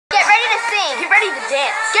ready to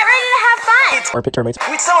dance. Get ready to have fun. It's ARMPIT Termites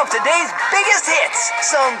with some of today's biggest hits,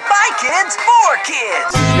 sung by kids for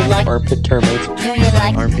kids. Do you like ARMPIT Termites? Do you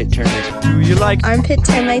like ARMPIT Termites? Do you like ARMPIT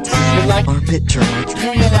termites? Do you like ARMPIT Termites? Do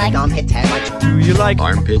you like ARMPIT termites? Do you like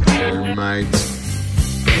ARMPIT Termites?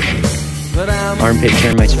 ARMPIT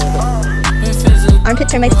Termites? ARMPIT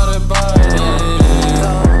termites.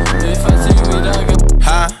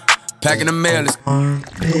 Huh? Packing the mail is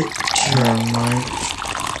ARMPIT Termites.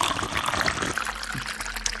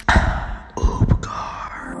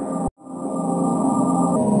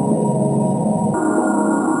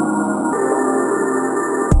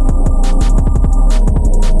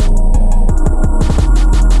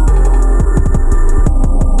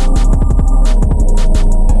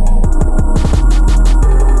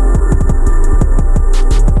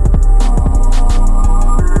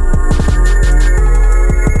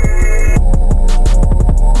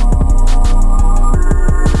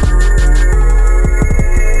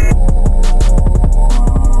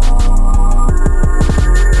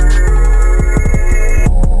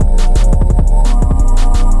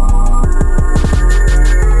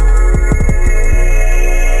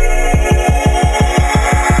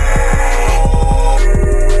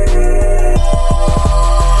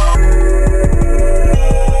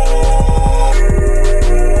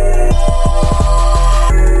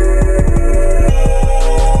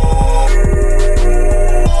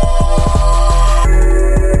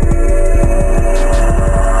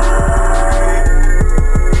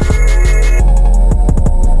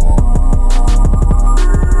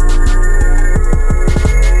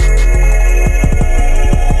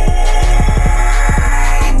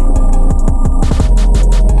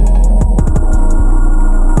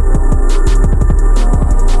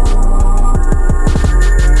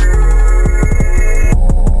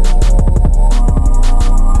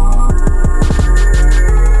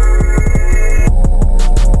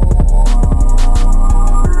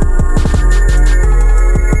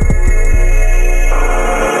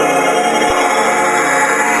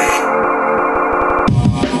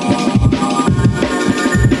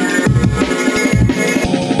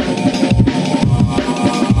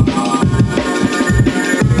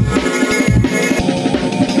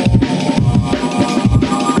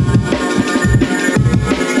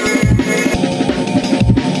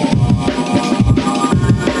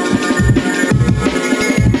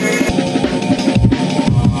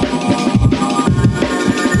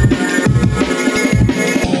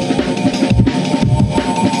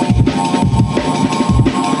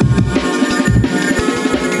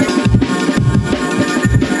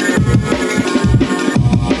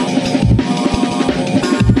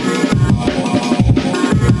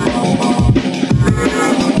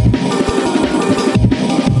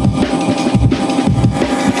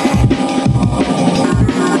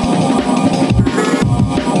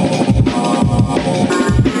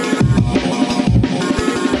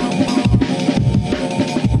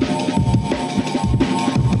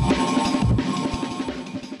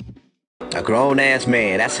 A grown-ass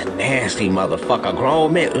man, that's a nasty motherfucker.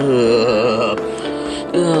 Grown man,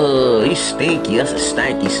 he's stinky. That's a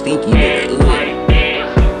stanky, stinky nigga.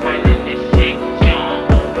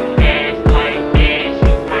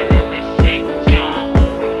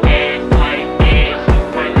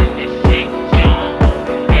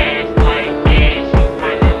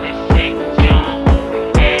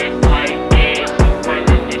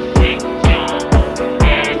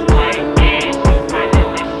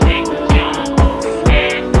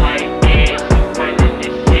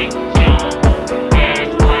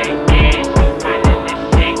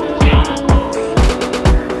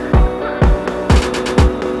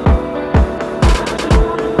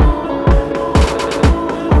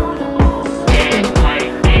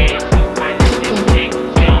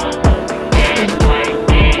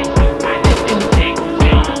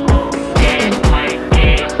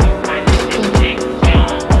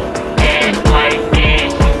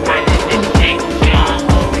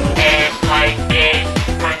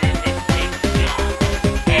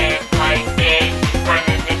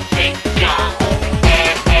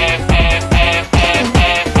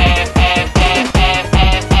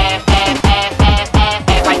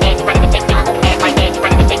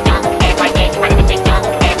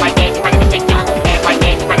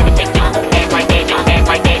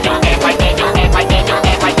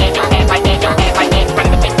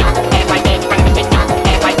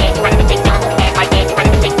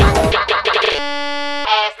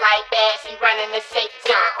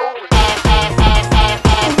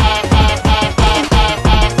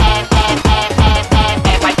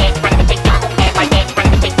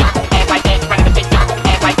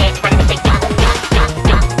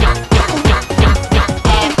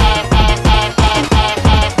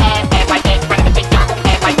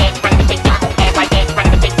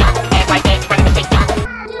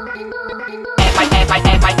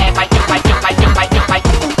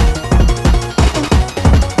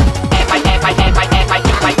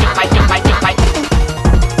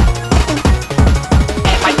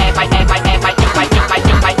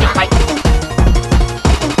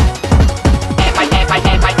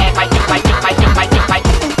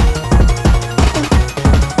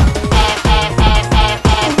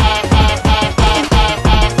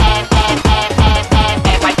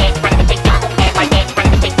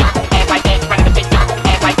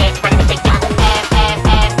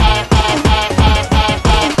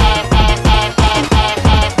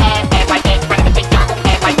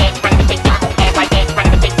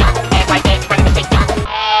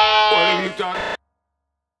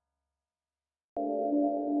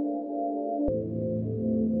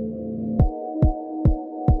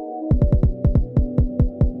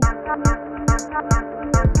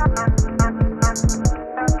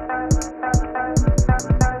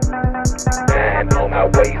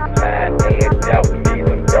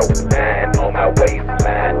 on my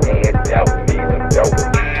waistline and dealt me some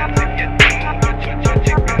dope.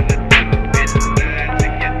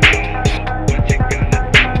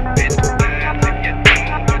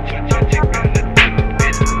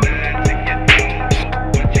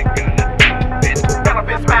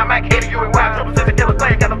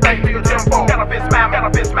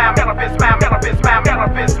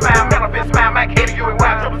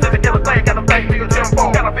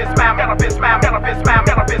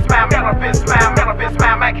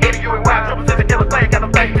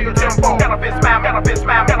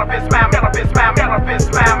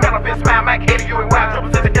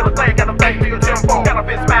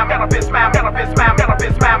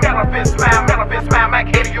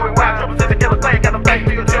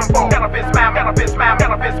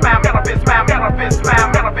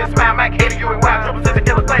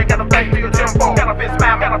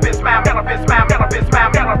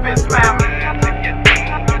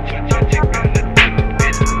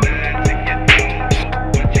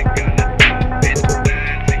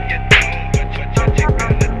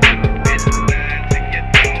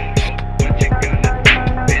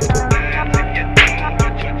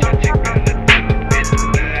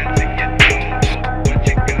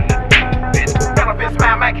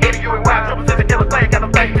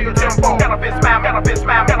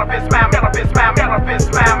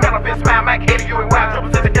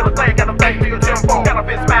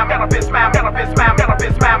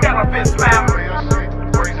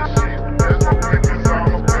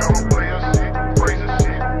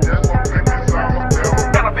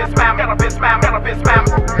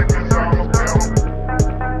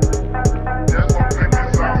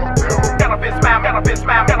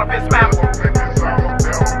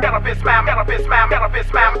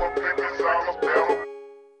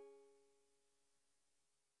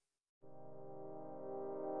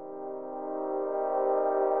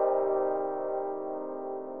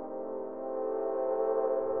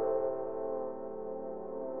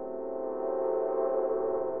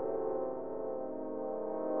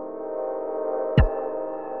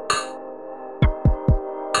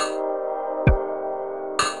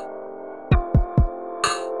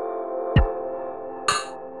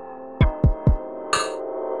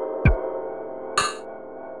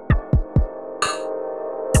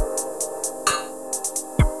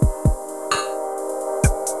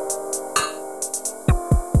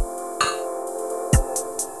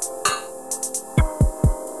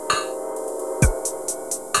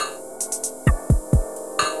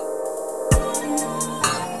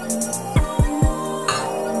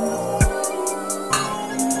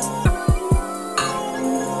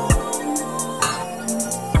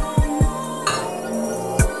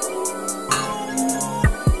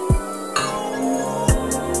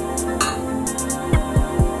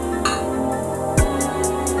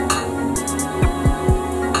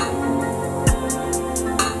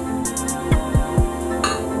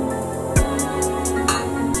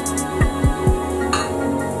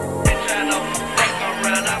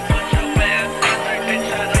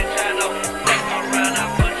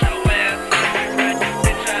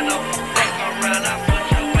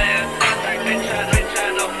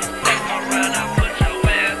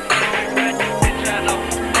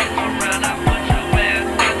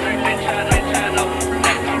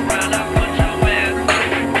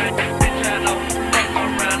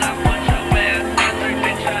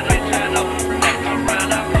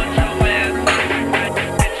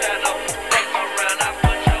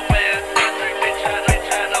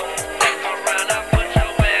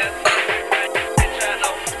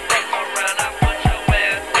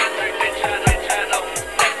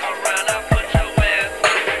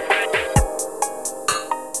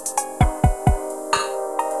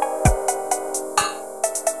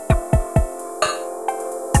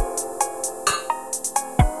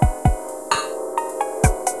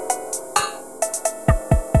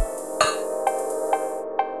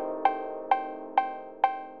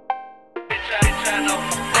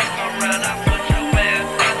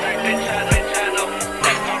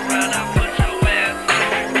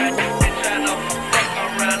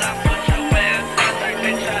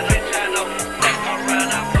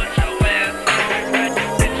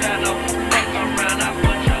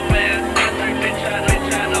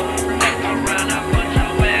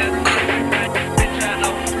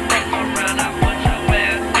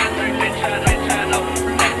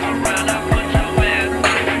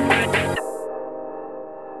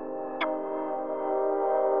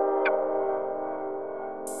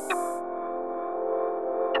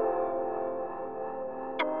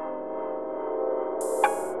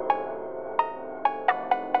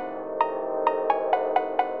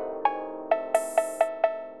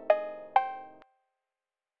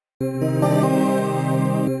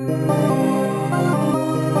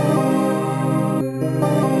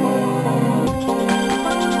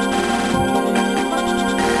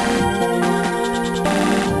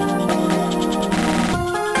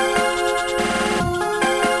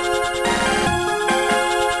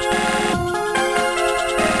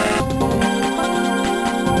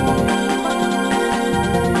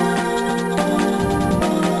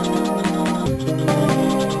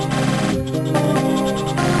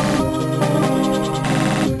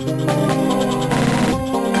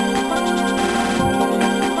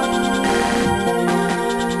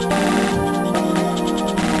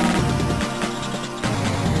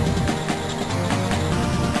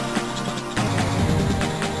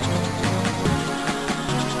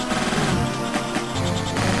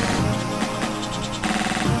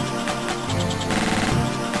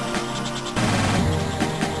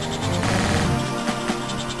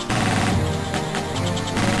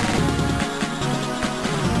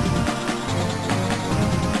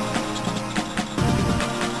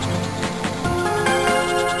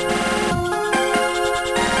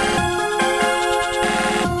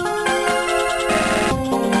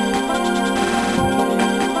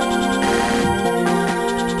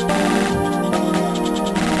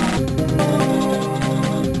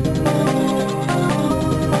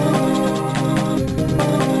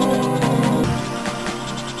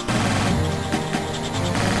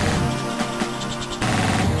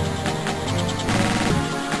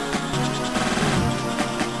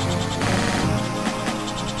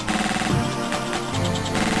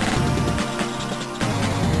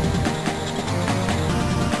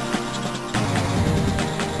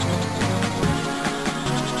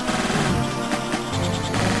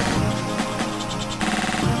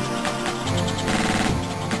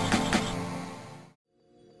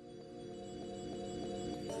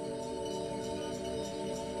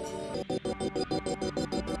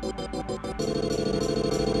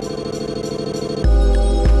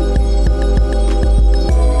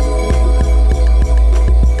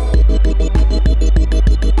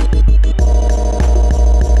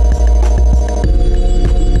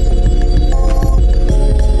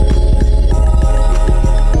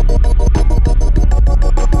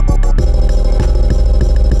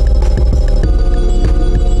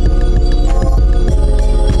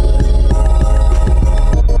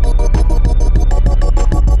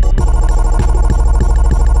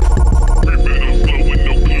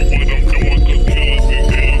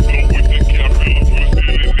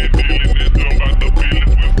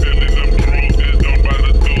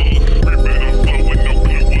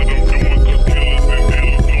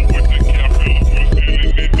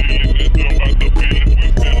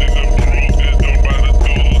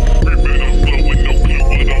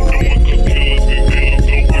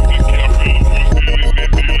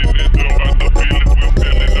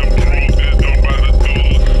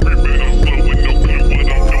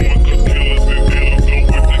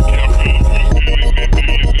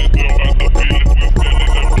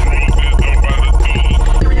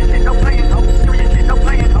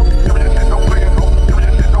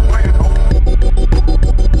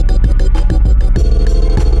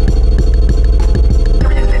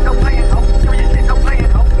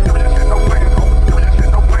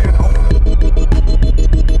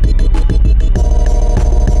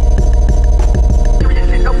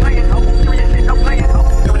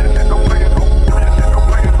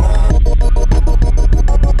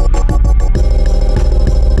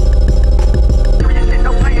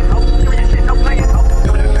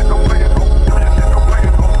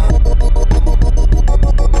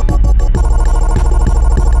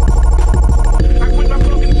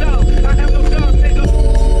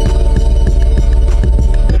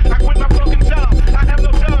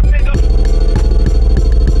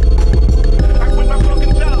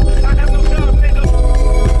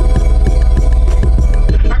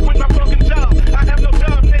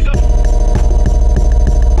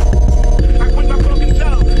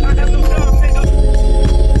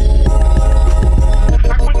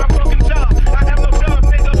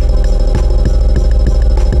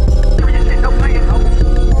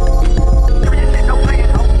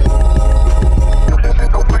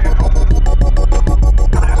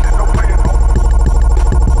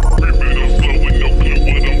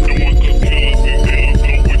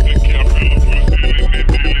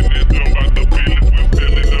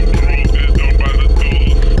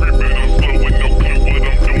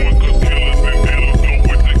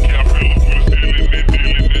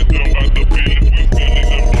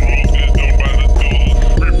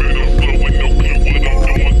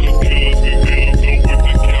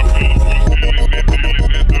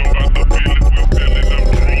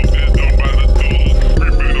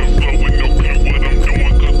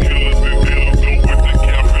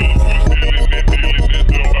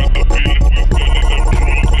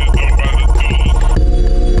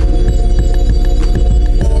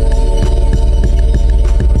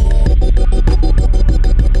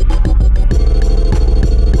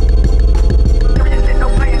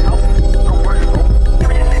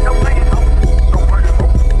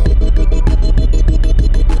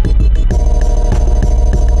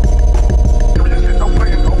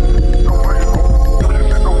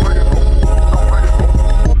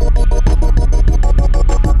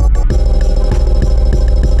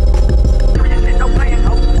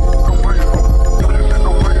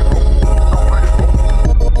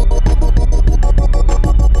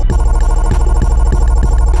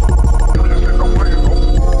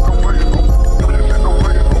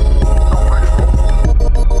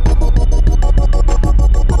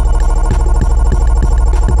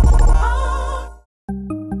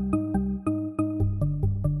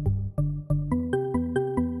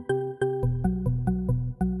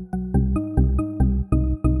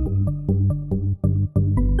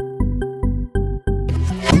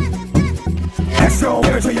 gon'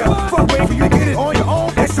 give it to ya. Fuck, wait for you to get it on your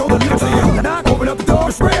own. Let's show the limit to ya. Knock, open up the door,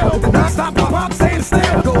 it's real. The non-stop pop, staying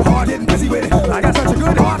still. Go hard, getting busy with it. I got such a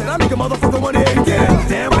good heart that I make a motherfucker wanna hit it again.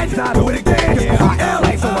 Damn right, I do it again. Yeah, I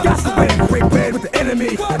LA, so I got to win. Break bread with the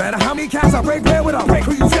enemy. No matter how many cats I break bread with, I break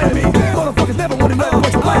who you sending me. Motherfuckers never wanna know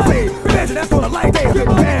what your life is. Imagine that's on a light day. Get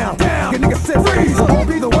down, down. Get niggas sit freeze. I won't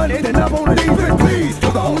be the one ending up on the defense, please.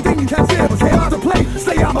 The only thing you can say was chaos to play.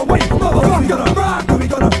 Stay out my way, motherfucker. We gonna rock, we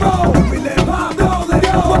gonna roll. We let pop, no, let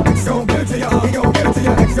go. X gon' give it to ya, he gon' give it to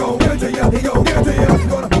ya. X gon' give it to ya, he gon' give it to ya. We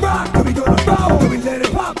gonna rock, we gonna roll. We let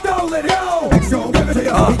it pop, no, let it go. X gon' give it to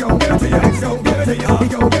ya, he gon' give it to ya. X gon' give it to ya, he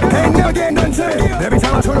gon' give it to ya. Ain't never getting nothing to it. Every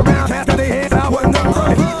time I turn around, cats got their hands out, wasn't nothing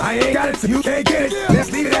from it. I ain't got it, so you can't get it.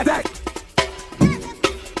 Let's leave it at that.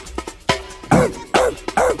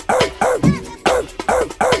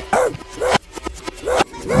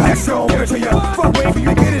 X gon' give it to ya. Fuck, wait for you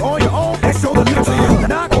to get it on your own. X gon' deliver to ya.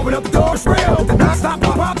 Knock, open up the door, it's real. The non-stop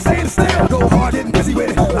pop, staying still. Go hard, getting busy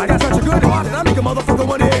with it. I got such a good heart that I make a motherfucker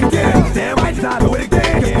wanna hit it again. Damn right, I do it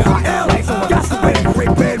again. Yeah, I LA, so I got to win.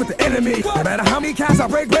 Break bread with the enemy. No matter how many cats I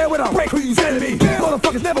break bread with, I break who you sending me.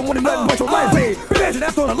 Motherfuckers never wanted nothing but your life, babe. Imagine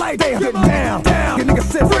that's on a light day. I'm getting down, down. Get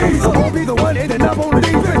niggas sit freeze. I won't be the one ending up on the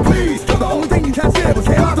defense, please. The only thing you can say was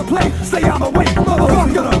chaos to play. Stay out my way, motherfucker.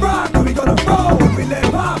 We gonna rock, we gonna roll. We let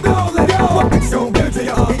it pop, no, let go. X gon' give it to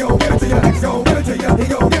ya, he gon' give it to ya. X gon' give it to ya, he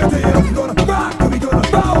gon' give it to ya. We gonna rock, we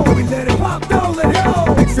gonna roll. We let it pop, no, let it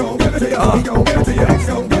go. X gon' give it to ya, he gon' give it to ya. X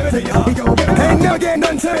gon' give it to ya, he gon' give it to ya. Ain't never getting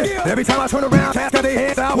nothing to it. Every time I turn around, cats got their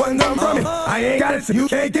hands out, wasn't nothing from it. I ain't got it, so you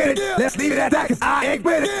can't get it. Let's leave it at that, cause I ain't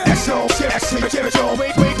with it. X gon' shit, X gon' shit, yo.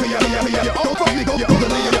 Wait, wait, for ya, oh, fuck me, go, you only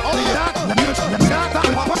not,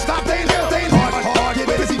 stop, staying hard, get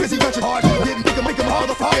busy, punching hard, didn't think of making all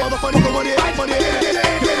the funny, the money, money, get it.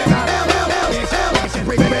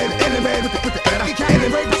 Break bad, and bad with the and I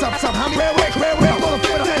can't break this up, how many where,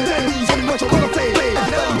 motherfucker, please, only what you wanna play,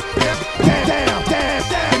 down,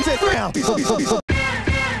 sit down,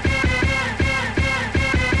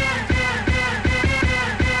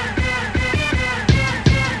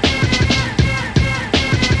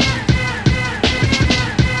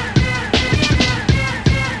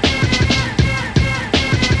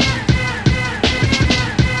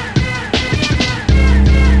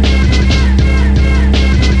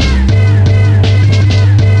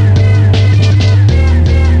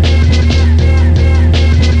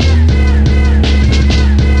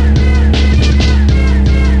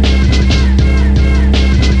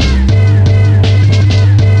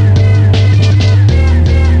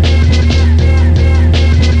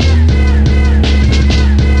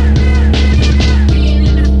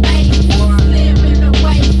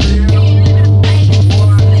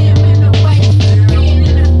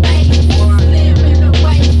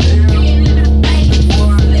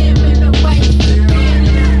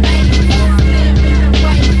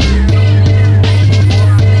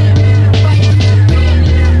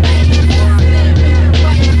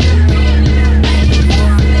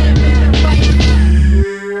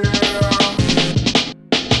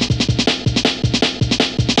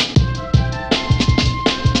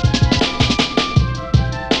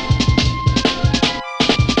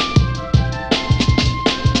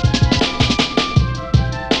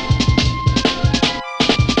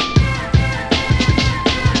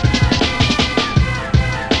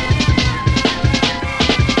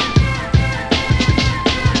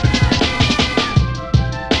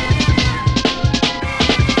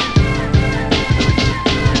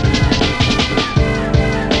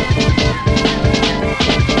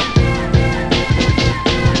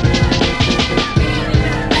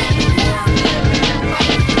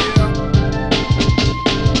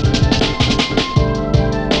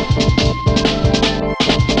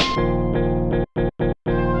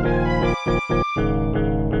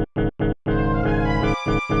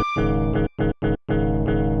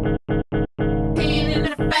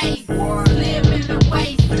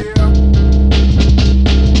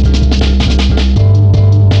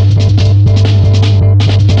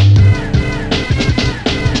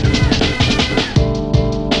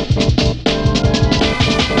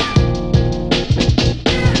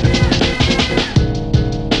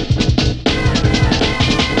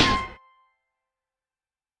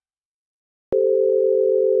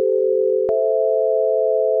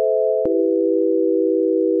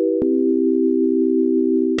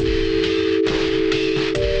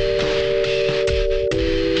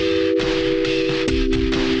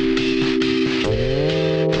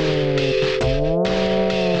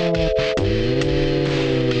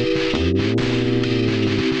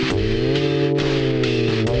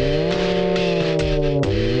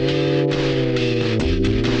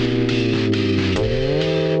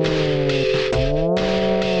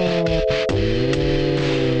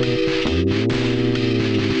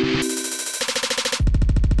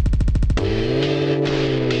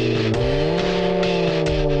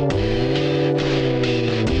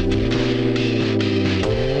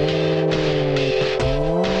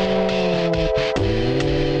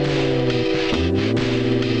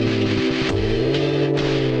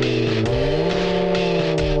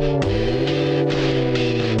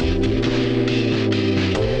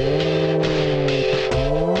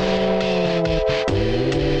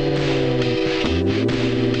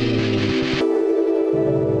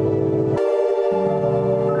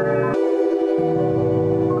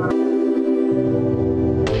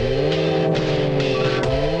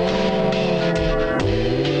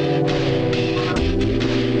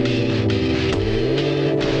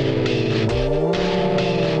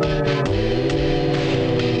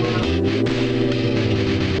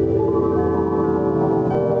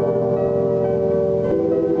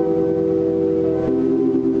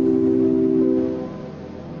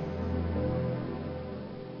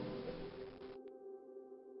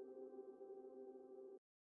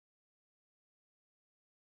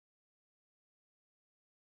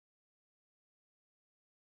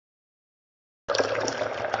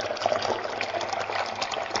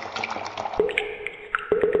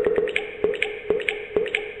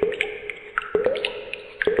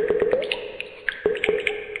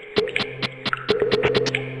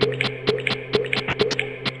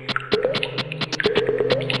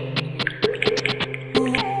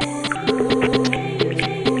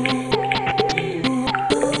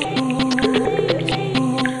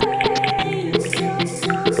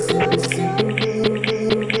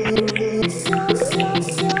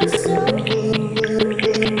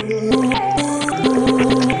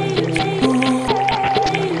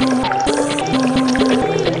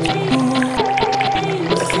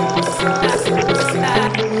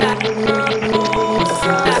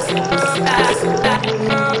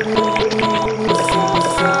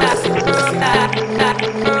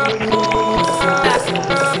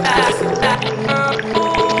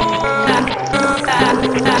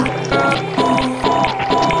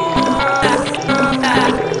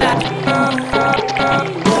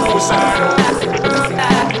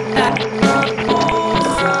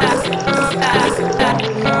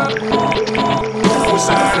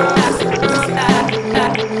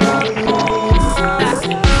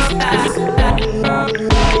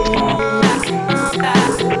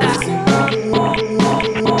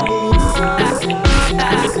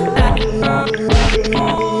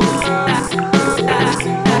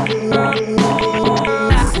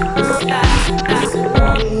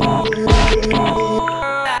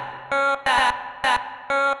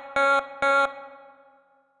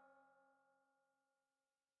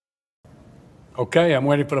 Okay, I'm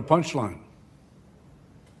waiting for the punchline.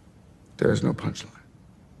 There's no punchline.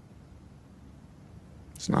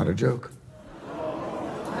 It's not a joke.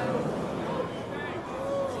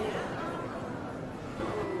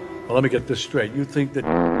 Well, let me get this straight. You think that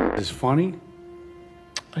is funny?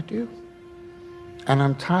 I do. And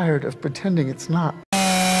I'm tired of pretending it's not.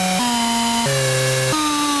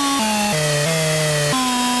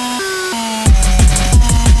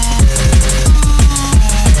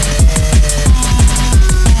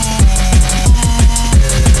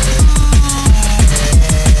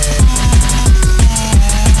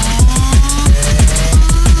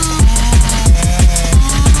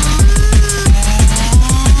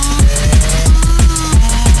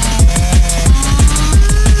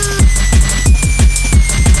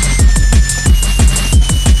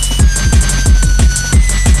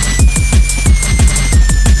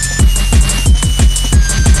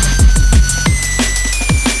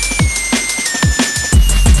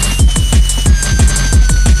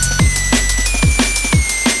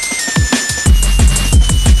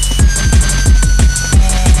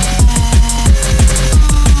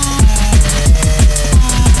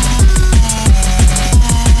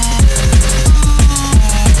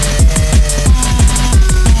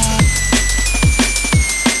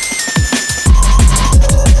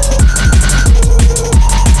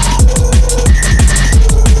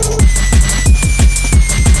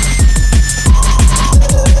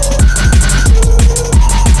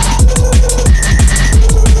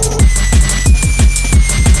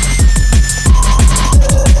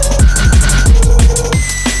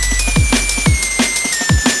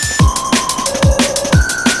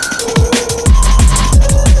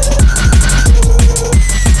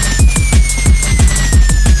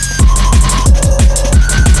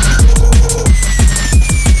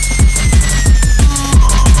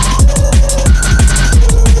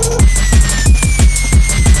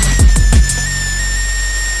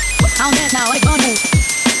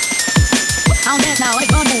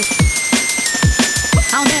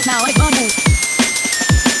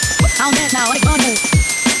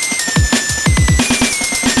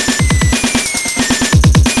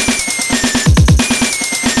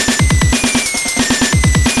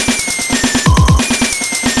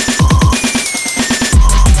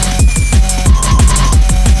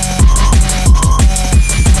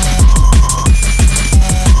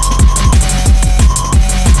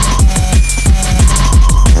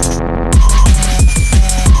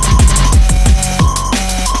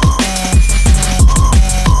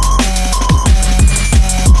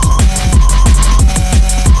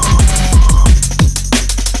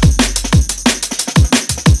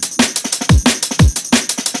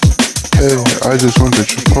 Hey, I just went to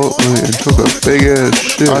Chipotle and took a big ass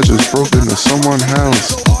shit. I just broke into someone's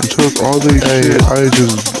house and took all these shit. I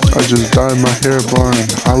just dyed my hair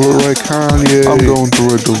blonde. I look like Kanye. I'm going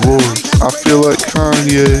through a divorce. I feel like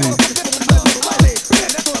Kanye.